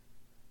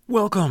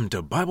Welcome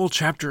to Bible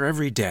Chapter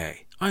Every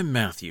Day. I'm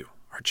Matthew.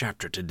 Our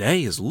chapter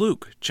today is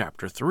Luke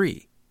chapter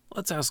 3.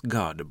 Let's ask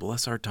God to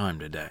bless our time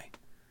today.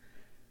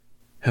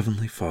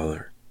 Heavenly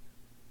Father,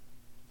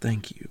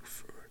 thank you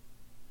for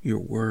your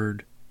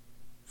word,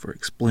 for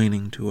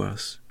explaining to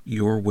us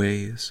your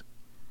ways.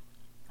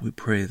 We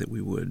pray that we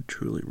would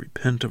truly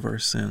repent of our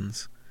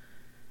sins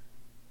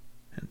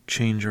and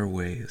change our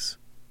ways,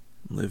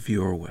 and live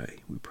your way.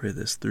 We pray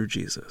this through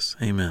Jesus.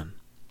 Amen.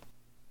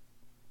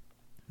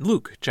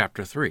 Luke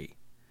chapter 3.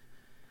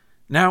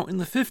 Now in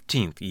the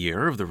 15th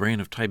year of the reign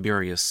of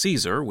Tiberius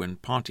Caesar, when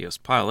Pontius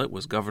Pilate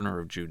was governor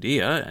of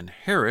Judea, and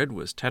Herod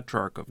was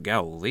tetrarch of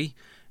Galilee,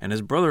 and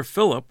his brother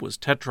Philip was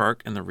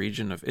tetrarch in the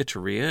region of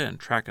Iturea and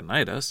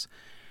Trachonitis,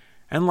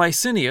 and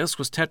Licinius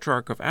was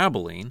tetrarch of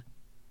Abilene,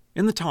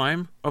 in the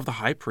time of the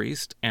high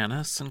priest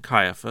Annas and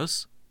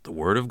Caiaphas, the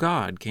word of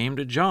God came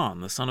to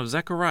John, the son of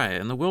Zechariah,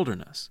 in the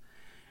wilderness.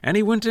 And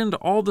he went into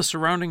all the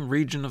surrounding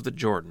region of the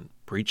Jordan,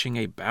 preaching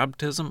a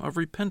baptism of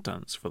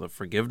repentance for the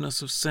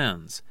forgiveness of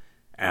sins,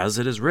 as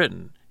it is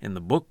written in the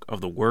book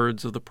of the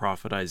words of the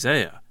prophet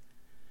Isaiah.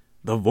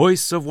 The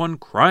voice of one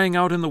crying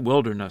out in the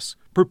wilderness,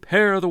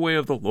 "Prepare the way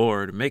of the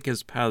Lord, make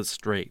his paths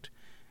straight.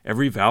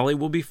 Every valley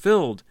will be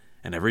filled,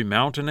 and every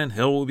mountain and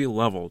hill will be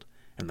leveled,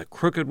 and the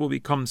crooked will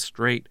become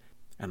straight,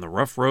 and the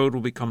rough road will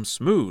become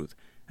smooth,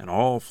 and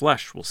all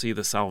flesh will see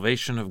the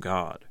salvation of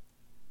God."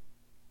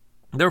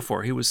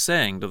 Therefore he was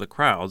saying to the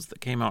crowds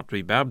that came out to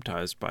be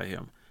baptized by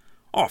him,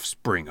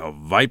 "Offspring of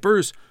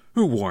vipers,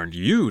 who warned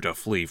you to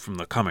flee from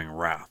the coming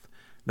wrath?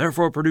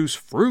 Therefore produce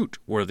fruit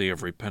worthy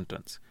of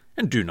repentance,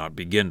 and do not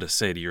begin to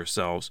say to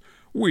yourselves,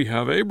 'We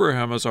have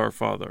Abraham as our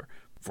father.'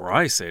 For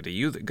I say to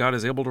you that God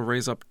is able to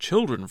raise up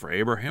children for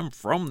Abraham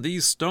from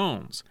these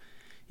stones.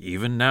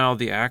 Even now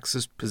the axe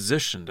is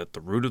positioned at the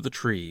root of the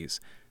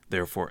trees.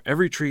 Therefore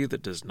every tree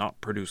that does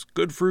not produce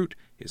good fruit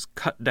is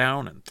cut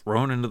down and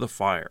thrown into the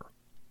fire."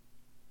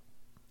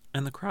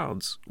 And the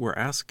crowds were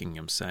asking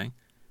him, saying,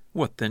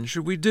 "What then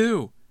should we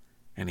do?"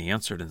 And he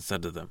answered and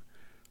said to them,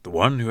 "The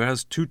one who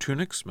has 2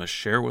 tunics must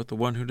share with the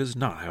one who does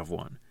not have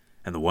one,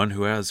 and the one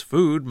who has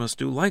food must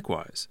do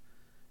likewise."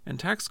 And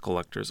tax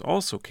collectors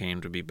also came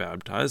to be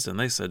baptized, and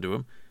they said to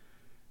him,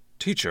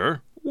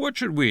 "Teacher, what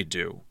should we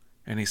do?"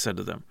 And he said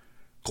to them,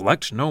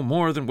 "Collect no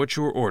more than what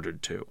you are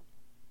ordered to."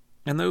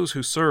 And those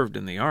who served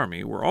in the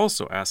army were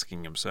also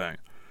asking him, saying,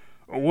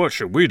 "What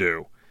should we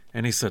do?"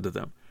 And he said to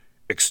them,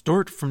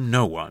 "Extort from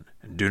no one,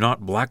 and do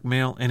not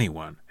blackmail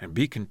anyone, and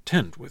be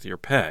content with your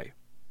pay."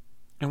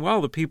 And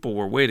while the people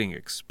were waiting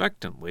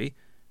expectantly,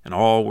 and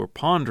all were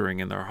pondering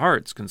in their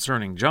hearts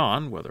concerning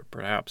John, whether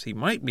perhaps he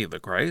might be the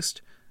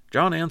Christ,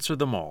 John answered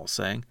them all,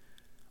 saying,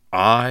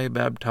 "I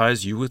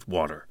baptize you with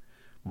water,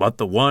 but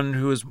the one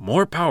who is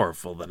more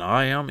powerful than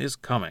I am is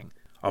coming,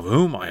 of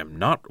whom I am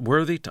not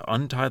worthy to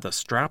untie the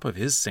strap of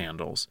his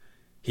sandals.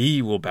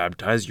 He will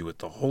baptize you with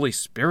the Holy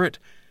Spirit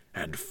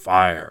and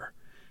fire.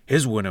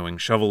 His winnowing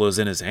shovel is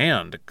in his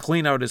hand to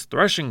clean out his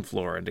threshing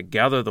floor and to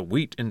gather the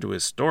wheat into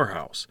his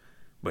storehouse,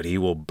 but he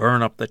will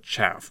burn up the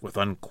chaff with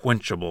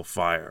unquenchable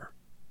fire."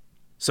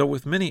 So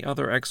with many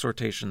other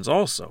exhortations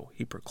also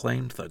he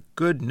proclaimed the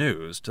good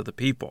news to the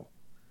people.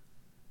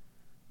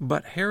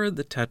 But Herod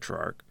the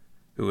Tetrarch,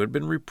 who had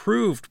been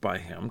reproved by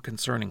him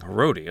concerning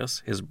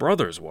Herodias, his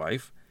brother's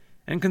wife,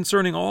 and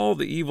concerning all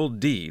the evil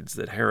deeds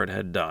that Herod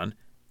had done,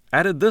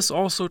 added this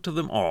also to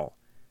them all: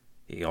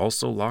 he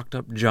also locked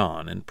up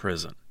John in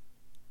prison.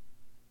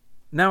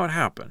 Now it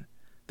happened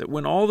that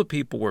when all the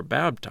people were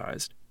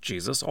baptized,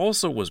 Jesus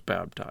also was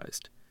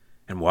baptized.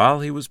 And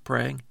while he was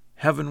praying,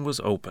 heaven was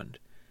opened,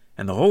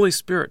 and the Holy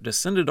Spirit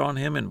descended on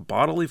him in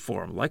bodily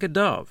form like a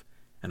dove,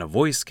 and a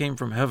voice came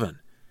from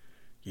heaven,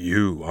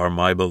 "You are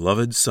my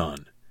beloved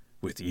Son.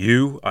 With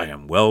you I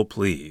am well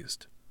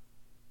pleased."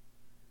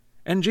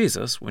 And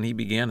Jesus, when he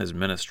began his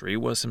ministry,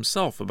 was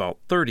himself about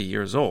 30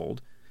 years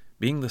old,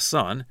 being the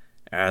son,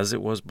 as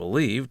it was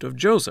believed, of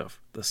Joseph,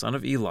 the son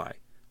of Eli,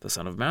 the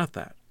son of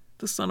Matthat,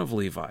 the son of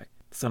Levi,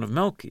 the son of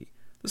Melchi,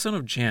 the son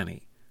of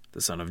Janni,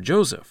 the son of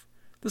Joseph,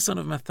 the son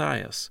of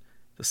Matthias,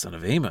 the son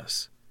of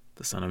Amos,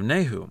 the son of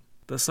Nahum,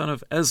 the son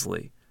of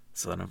Esli, the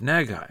son of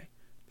Nagai,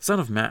 the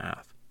son of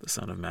Maath, the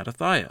son of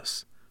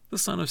Mattathias, the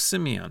son of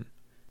Simeon,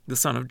 the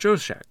son of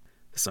Joshak,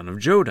 the son of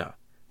Joda,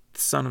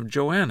 the son of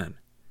Johanan,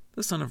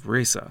 the son of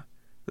Resa,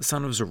 the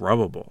son of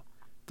Zerubbabel,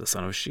 the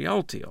son of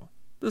Shealtiel,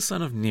 the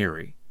son of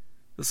Neri,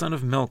 the son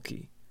of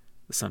Melchi,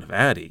 the son of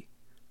Addi,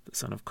 the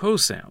son of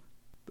Kosam,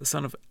 the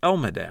son of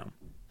Elmadam,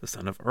 the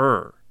son of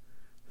the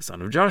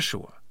son of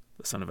Joshua,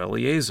 the son of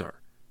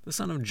Eleazar, the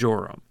son of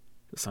Joram,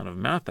 the son of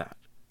Matthat,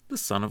 the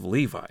son of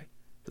Levi,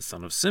 the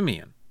son of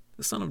Simeon,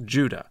 the son of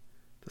Judah,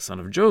 the son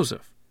of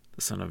Joseph,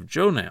 the son of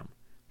Jonam,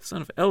 the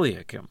son of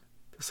Eliakim,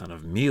 the son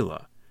of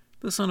Mela,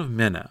 the son of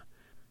Menah,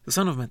 the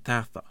son of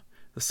Mattatha,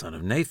 the son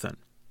of Nathan,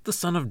 the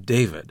son of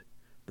David,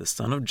 the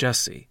son of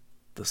Jesse,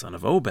 the son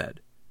of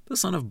Obed, the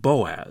son of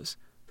Boaz,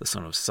 the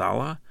son of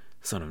Salah,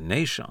 the son of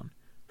Nashon,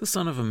 the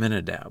son of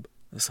Amminadab,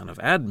 the son of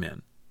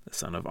Admin, the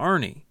son of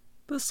Arni,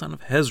 the son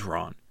of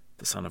Hezron,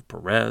 the son of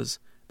Perez,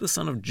 the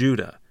son of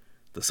Judah,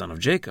 the son of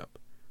Jacob,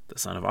 the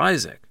son of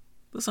Isaac,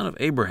 the son of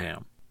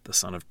Abraham, the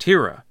son of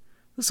Terah,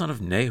 the son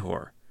of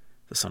Nahor,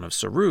 the son of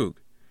Serug,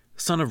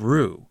 the son of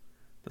Ru,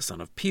 the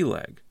son of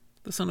Peleg,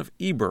 the son of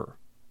Eber,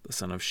 the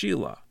son of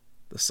Shelah,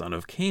 the son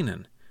of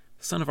Canaan,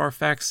 the son of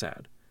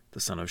Arphaxad, the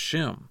son of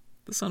Shem,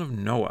 the son of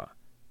Noah,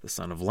 the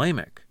son of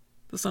Lamech,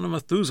 the son of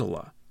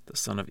Methuselah, the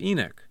son of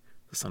Enoch,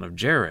 the son of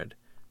Jared,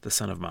 the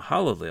son of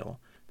Mahalalel,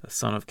 the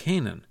son of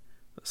Canaan,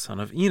 the son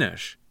of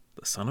Enosh,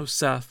 the son of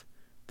Seth,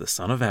 the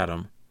son of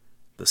Adam,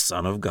 the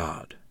son of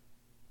God.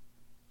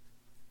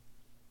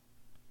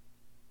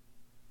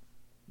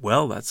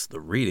 Well, that's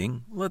the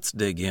reading. Let's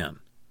dig in.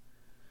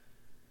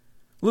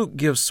 Luke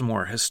gives some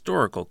more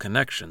historical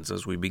connections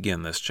as we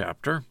begin this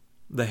chapter.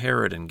 The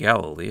Herod in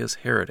Galilee is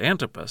Herod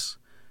Antipas,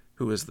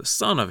 who is the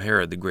son of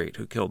Herod the Great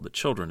who killed the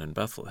children in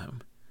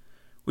Bethlehem.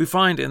 We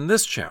find in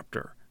this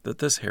chapter that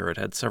this Herod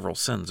had several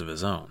sins of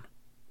his own.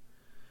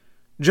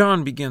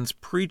 John begins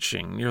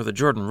preaching near the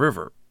Jordan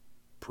River,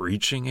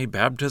 preaching a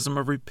baptism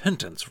of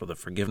repentance for the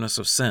forgiveness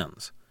of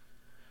sins.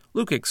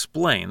 Luke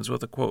explains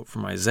with a quote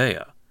from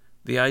Isaiah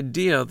the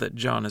idea that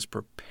John is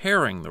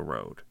preparing the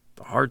road,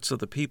 the hearts of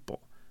the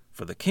people,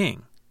 for the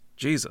King,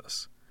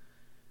 Jesus.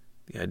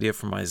 The idea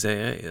from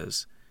Isaiah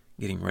is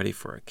getting ready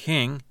for a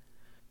king,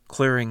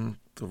 clearing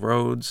the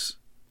roads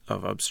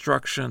of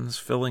obstructions,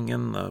 filling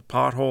in the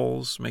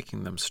potholes,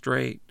 making them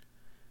straight,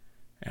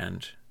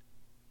 and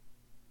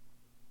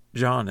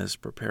John is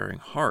preparing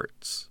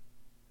hearts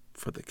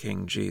for the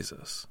King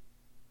Jesus.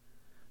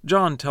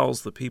 John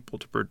tells the people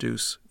to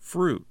produce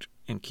fruit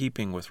in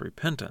keeping with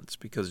repentance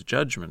because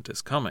judgment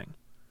is coming.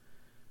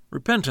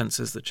 Repentance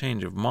is the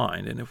change of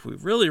mind, and if we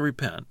really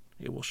repent,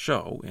 it will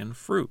show in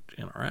fruit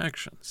in our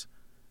actions.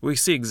 We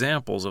see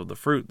examples of the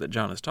fruit that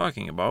John is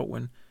talking about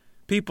when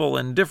people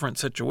in different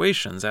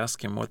situations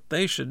ask him what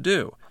they should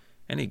do,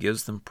 and he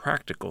gives them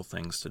practical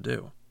things to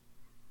do.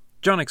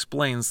 John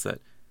explains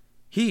that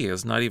he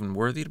is not even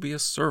worthy to be a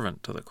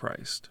servant to the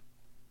Christ.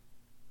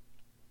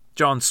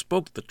 John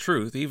spoke the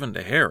truth even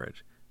to Herod,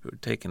 who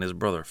had taken his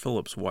brother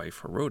Philip's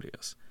wife,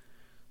 Herodias.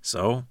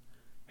 So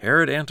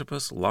Herod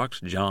Antipas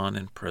locked John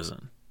in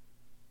prison.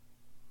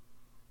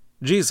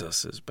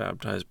 Jesus is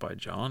baptized by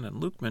John, and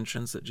Luke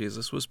mentions that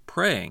Jesus was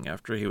praying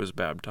after he was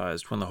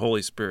baptized when the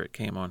Holy Spirit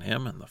came on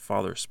him and the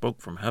Father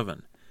spoke from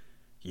heaven,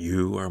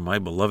 "You are my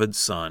beloved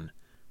Son,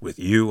 with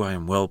you I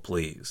am well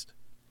pleased."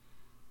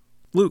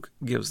 Luke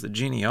gives the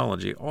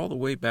genealogy all the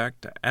way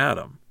back to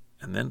Adam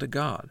and then to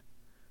God.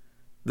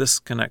 This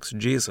connects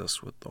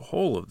Jesus with the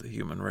whole of the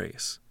human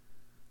race.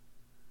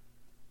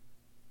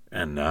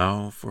 And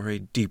now for a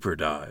deeper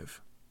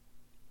dive.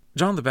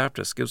 John the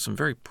Baptist gives some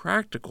very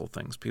practical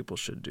things people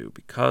should do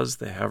because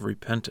they have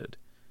repented.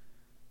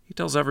 He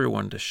tells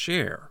everyone to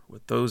share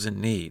with those in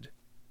need.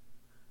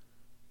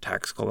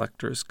 Tax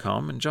collectors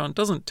come, and John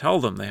doesn't tell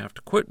them they have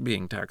to quit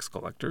being tax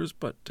collectors,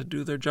 but to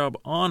do their job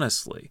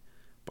honestly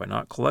by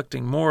not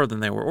collecting more than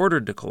they were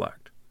ordered to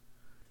collect.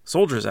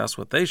 Soldiers ask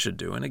what they should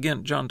do, and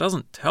again, John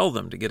doesn't tell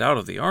them to get out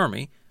of the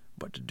army,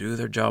 but to do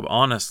their job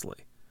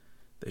honestly.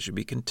 They should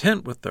be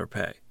content with their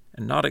pay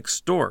and not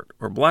extort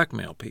or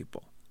blackmail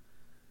people.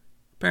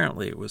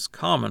 Apparently, it was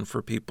common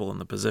for people in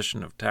the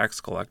position of tax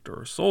collector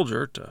or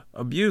soldier to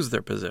abuse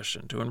their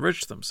position to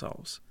enrich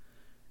themselves,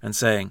 and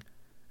saying,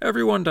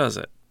 "Everyone does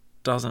it,"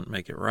 doesn't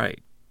make it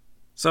right.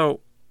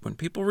 So, when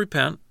people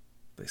repent,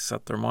 they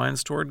set their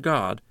minds toward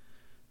God,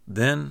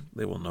 then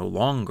they will no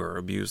longer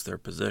abuse their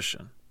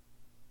position.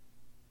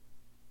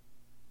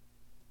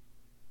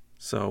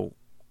 So,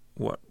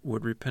 what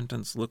would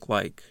repentance look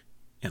like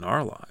in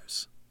our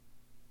lives?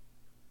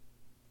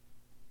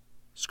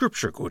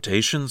 Scripture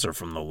quotations are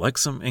from the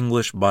Lexham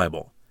English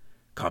Bible.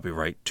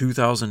 Copyright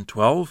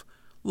 2012,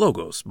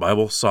 Logos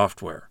Bible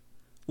Software.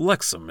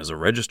 Lexham is a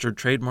registered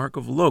trademark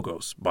of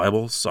Logos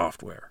Bible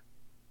Software.